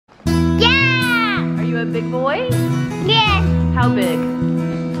a big boy? Yes. How big?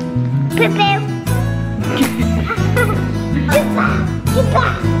 Poo-poo.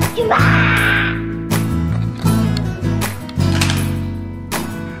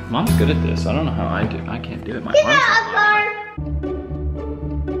 Mom's good at this. I don't know how I do. I can't do it. My arms are long.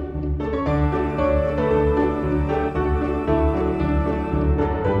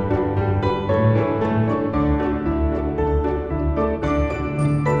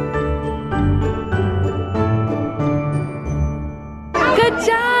 Good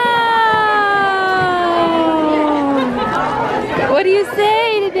job! What do you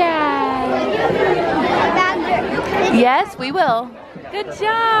say to Dad? Yes, we will. Good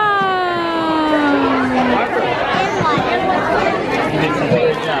job!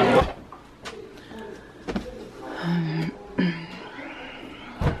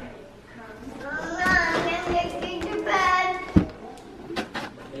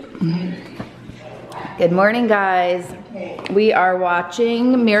 Good morning, guys. We are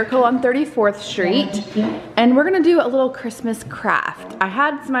watching Miracle on 34th Street, and we're gonna do a little Christmas craft. I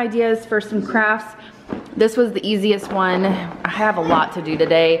had some ideas for some crafts. This was the easiest one. I have a lot to do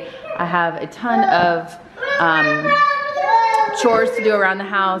today. I have a ton of chores to do around the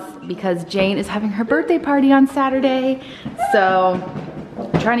house because Jane is having her birthday party on Saturday. So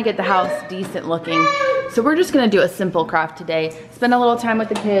I'm trying to get the house decent looking. So we're just gonna do a simple craft today. Spend a little time with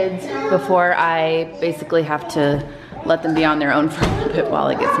the kids before I basically have to let them be on their own for a little bit while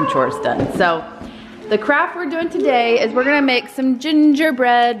I get some chores done. So the craft we're doing today is we're gonna make some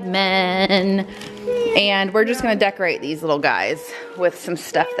gingerbread men. And we're just gonna decorate these little guys with some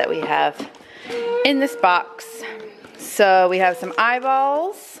stuff that we have in this box. So we have some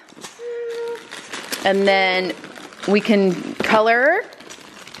eyeballs, and then we can color.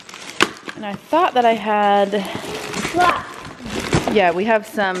 And I thought that I had, yeah, we have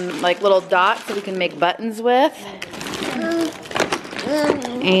some like little dots that we can make buttons with.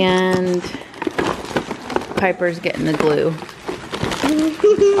 And Piper's getting the glue.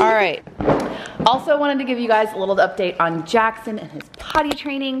 All right. Also wanted to give you guys a little update on Jackson and his potty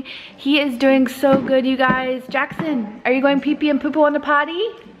training. He is doing so good, you guys. Jackson, are you going pee-pee and poo-poo on the potty?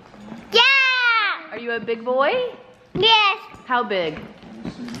 Yeah. Are you a big boy? Yes. How big?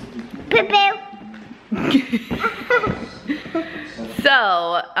 Poo-poo.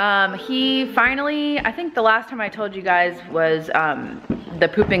 So, he finally, I think the last time I told you guys was the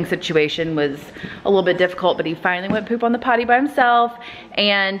pooping situation was a little bit difficult, but he finally went poop on the potty by himself.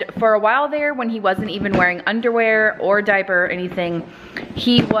 And for a while there, when he wasn't even wearing underwear or diaper or anything,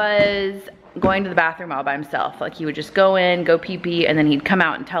 he was going to the bathroom all by himself. Like he would just go in, go pee-pee, and then he'd come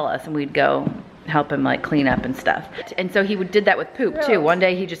out and tell us, and we'd go help him like clean up and stuff. And so he did that with poop too. One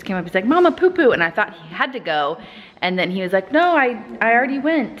day he just came up, he's like, Mama, poo-poo, and I thought he had to go. And then he was like, no, I already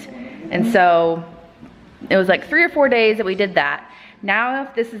went. And so it was like 3 or 4 days that we did that.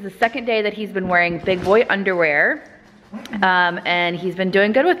 Now this is the second day that he's been wearing big boy underwear. And he's been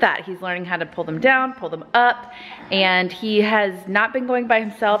doing good with that. He's learning how to pull them down, pull them up, and he has not been going by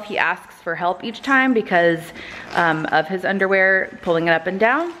himself. He asks for help each time because of his underwear, pulling it up and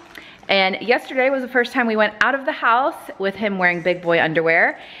down. And yesterday was the first time we went out of the house with him wearing big boy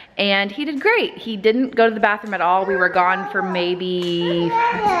underwear, and he did great. He didn't go to the bathroom at all. We were gone for maybe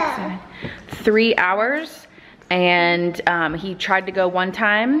 3 hours, and he tried to go one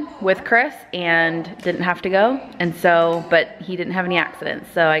time with Chris and didn't have to go, and so, but he didn't have any accidents,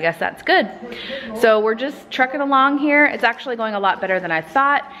 so I guess that's good. So we're just trucking along here. It's actually going a lot better than I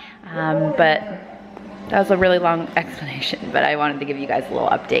thought, but that was a really long explanation, but I wanted to give you guys a little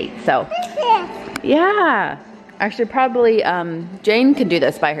update. So, yeah. I should probably, Jane can do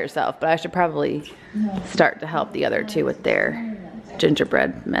this by herself, but I should probably start to help the other two with their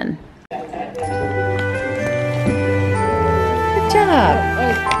gingerbread men. Good job.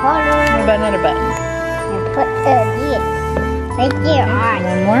 What about another button? Put this right there. Okay,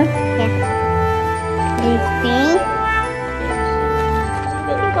 one more? Yeah. This thing.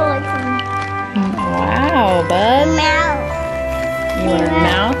 Go like some Wow, bud. mouth. You want a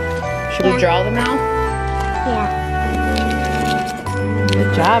mouth? Should we draw the mouth? Yeah.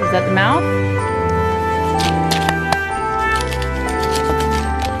 Good job. Is that the mouth?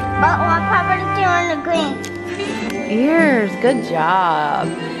 But what Papa to do on the green? Ears. Good job.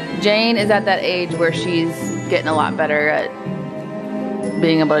 Jane is at that age where she's getting a lot better at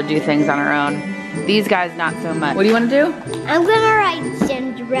being able to do things on her own. These guys, not so much. What do you want to do? I'm gonna write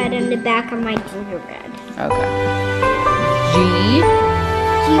gingerbread on the back of my gingerbread. Okay. G.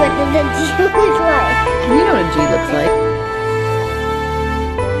 See what does the G look like? You know what a G looks like.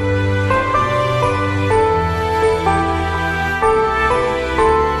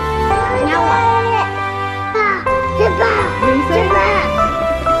 Now what?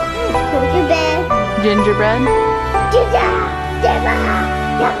 gingerbread? Hey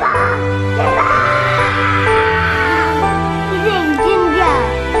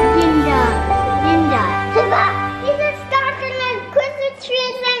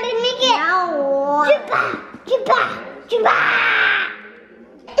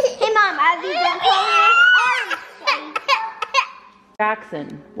Mom, have you been playing? Jackson,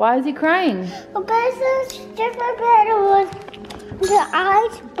 why is he crying? Because the gingerbread was the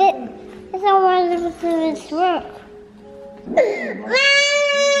eyes bit. That's how I was in his work.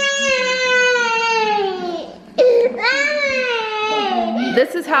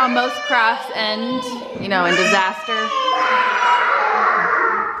 This is how most crafts end, you know, in disaster.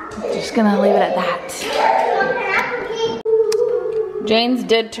 Just gonna leave it at that. Jane's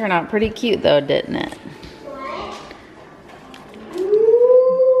did turn out pretty cute though, didn't it?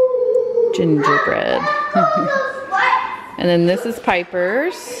 Gingerbread. And then this is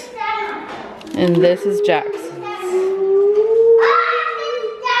Piper's. And this is Jackson's.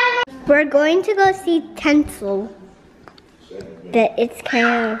 We're going to go see Tinsel, but it's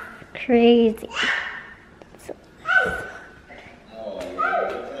kind of crazy.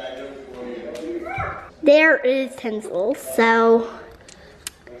 There is Tinsel, so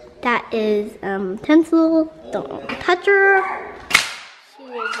that is Tinsel. Don't touch her. She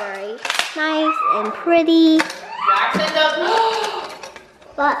is very nice and pretty. Jackson, don't.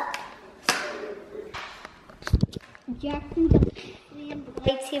 But Jackson just slammed the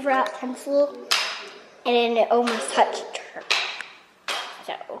lightsaber at Tinsel, and then it almost touched her.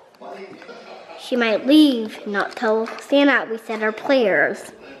 So she might leave, not tell Santa we said our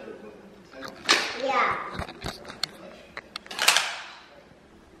prayers. Yeah.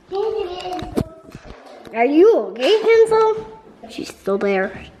 Are you okay, Tinsel? She's still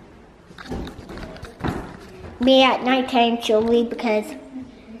there. Maybe at nighttime she'll leave because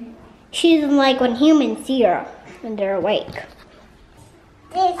she doesn't like when humans see her when they're awake.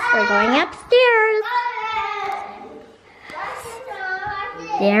 We're going upstairs.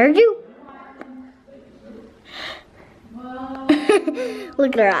 There you.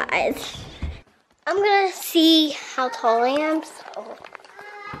 Look at her eyes. I'm gonna see how tall I am. So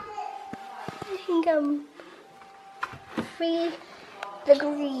I think I'm 3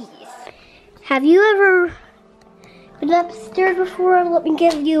 degrees. Have you ever been upstairs before? Let me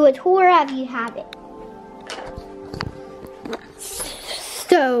give you a tour if you haven't.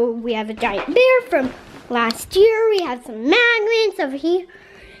 So we have a giant bear from last year. We have some magnets over here.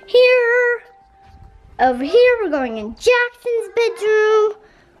 Over here, we're going in Jackson's bedroom,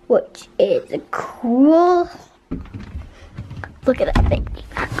 which is cool. Look at that baby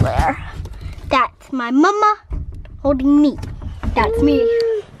back there. That's my mama holding me. That's me.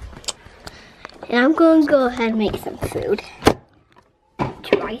 And I'm going to go ahead and make some food.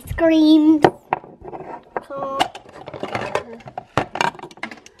 2 ice creams.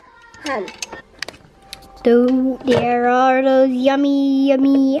 There are those yummy,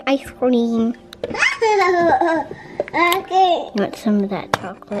 yummy ice cream. You want some of that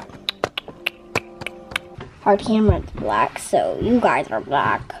chocolate? Our camera's black, so you guys are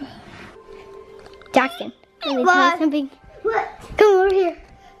black. Jackson, let me tell you something. What? Come over here.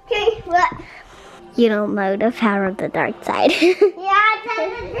 Okay, what? You don't know the power of the dark side. Yeah,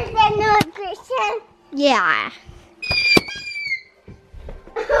 100% no Christian. Yeah.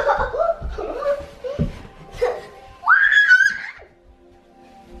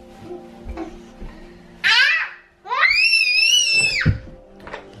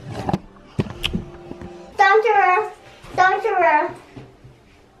 Don't you run.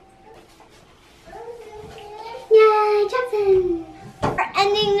 Yay, Jackson. We're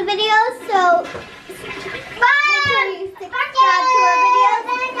ending the video, so bye. Make sure you subscribe to our videos.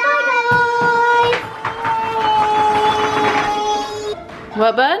 Bye.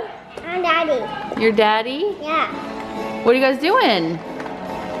 What, bud? I'm Daddy. Your daddy? Yeah. What are you guys doing?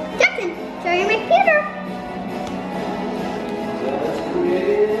 Jackson, show your computer.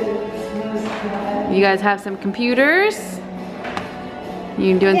 You guys have some computers?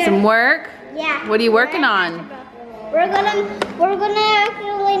 You doing some work? Yeah. What are you working on? We're gonna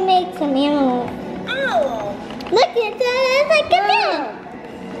actually make some animals. Oh! Look, it's like a man.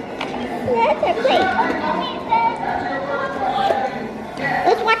 That's a plate.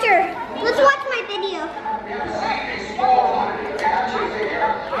 Let's watch her. Let's watch my video.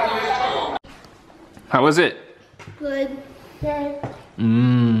 How was it? Good.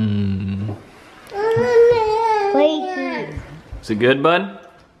 Mmm. Wait. Is it good, bud?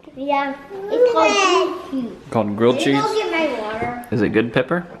 Yeah. It's called cheese. Called grilled cheese? Go get my water. Is it good,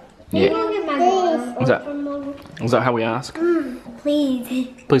 Pepper? Yeah. Go get my water. Is that how we ask? Please.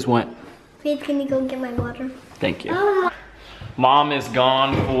 Please what? Please, can you go get my water? Thank you. Mom is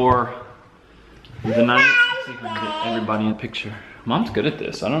gone for the night. Let's see if I can get everybody in the picture. Mom's good at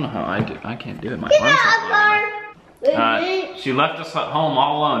this. I don't know how I do. I can't do it. My arms are she left us at home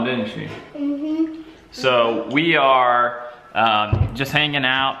all alone, didn't she? Mm-hmm. So we are just hanging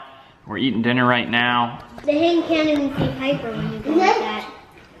out. We're eating dinner right now. The hen can't even see Piper when you go like that.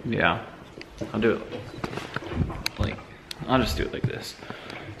 Yeah, I'll do it. Like, I'll just do it like this.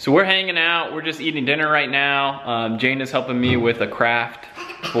 So we're hanging out. We're just eating dinner right now. Jane is helping me with a craft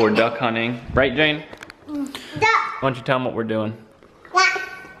for duck hunting. Right, Jane? Why don't you tell them what we're doing?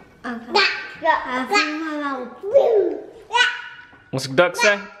 What's the duck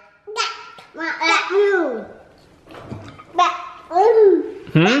say?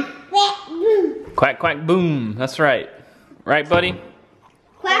 Quack, quack, boom. That's right. Right, buddy?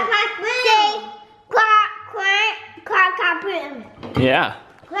 Quack, quack, boom. Quack, quack, quack, quack, boom. Yeah.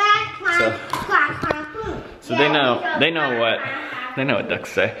 Quack, quack, quack, quack, boom. So they know what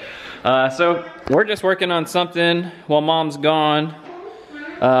ducks say. So we're just working on something while Mom's gone.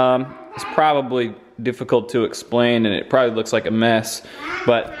 It's probably difficult to explain and it probably looks like a mess,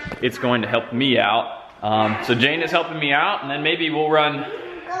 but it's going to help me out. So Jane is helping me out, and then maybe we'll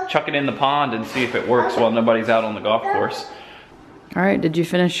chuck it in the pond and see if it works while nobody's out on the golf course. All right, did you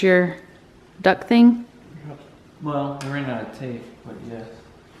finish your duck thing? Well, we ran out of tape, but yes,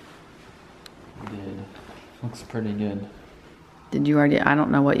 we did. Looks pretty good. Did you already, I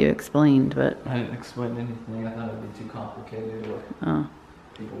don't know what you explained, but. I didn't explain anything. I thought it would be too complicated or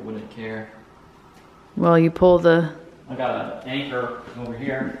people wouldn't care. Well, you pull the I got an anchor over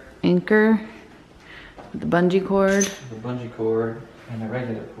here. anchor, the bungee cord. The bungee cord and a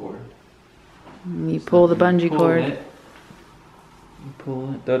regular cord. And you pull the bungee cord. You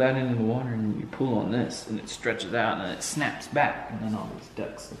pull it, throw that into the water, and you pull on this, and it stretches out, and then it snaps back, and then all these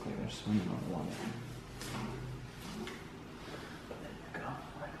ducks look like they're swimming on the water.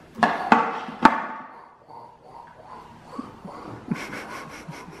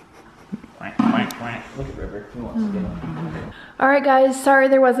 Look at River. He wants to get on. All right, guys. Sorry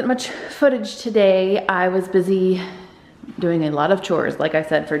there wasn't much footage today. I was busy doing a lot of chores, like I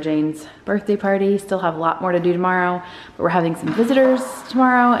said, for Jane's birthday party. Still have a lot more to do tomorrow, but we're having some visitors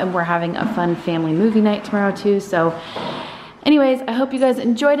tomorrow, and we're having a fun family movie night tomorrow too. So anyways, I hope you guys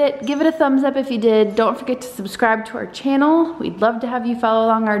enjoyed it. Give it a thumbs up if you did. Don't forget to subscribe to our channel. We'd love to have you follow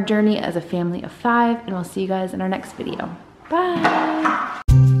along our journey as a family of 5, and we'll see you guys in our next video. Bye.